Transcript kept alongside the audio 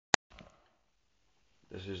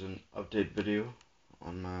This is an update video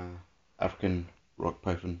on my African rock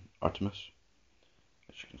python Artemis.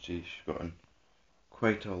 As you can see, she's gotten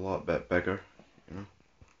quite a lot bit bigger, you know.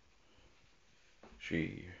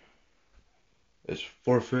 She is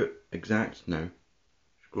 4 foot exact now.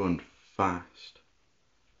 She's growing fast.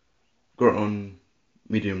 Got on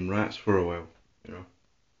medium rats for a while, you know.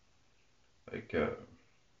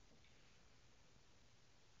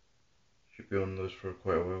 She'd be on those for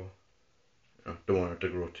quite a while. You know, don't want her to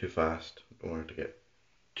grow too fast. Don't want her to get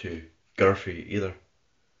too girthy either.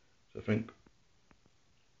 So I think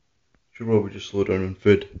she'll probably just slow down on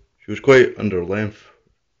food. She was quite under length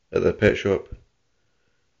at the pet shop,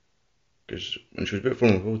 because when she was about 4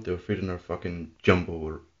 months old they were feeding her fucking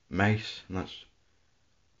jumbo mice, and that's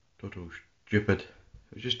total stupid.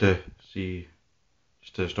 It was just to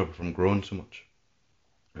stop her from growing so much,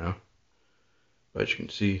 you know. But as you can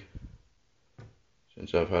see,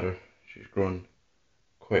 since I've had her, she's grown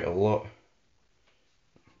quite a lot.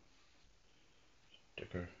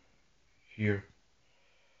 Stick her here,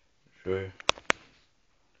 show you.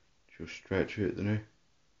 She'll stretch out the now.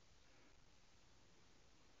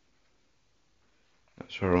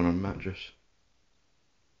 That's her on a mattress.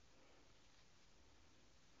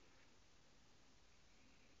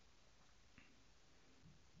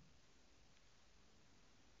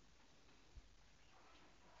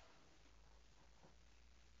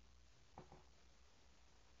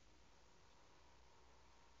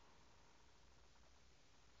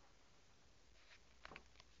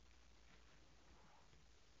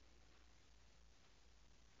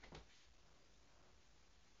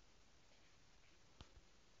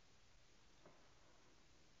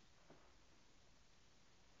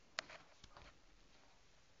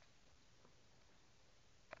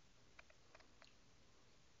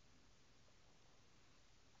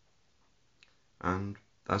 And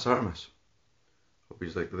that's Artemis. Hope you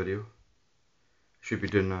liked the video. Should be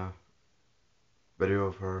doing a video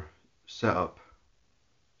of her setup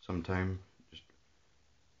sometime. Just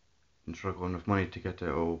been struggling with money to get it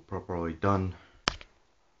all properly done,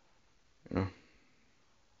 you know.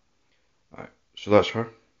 Alright, so that's her,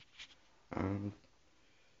 and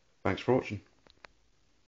thanks for watching.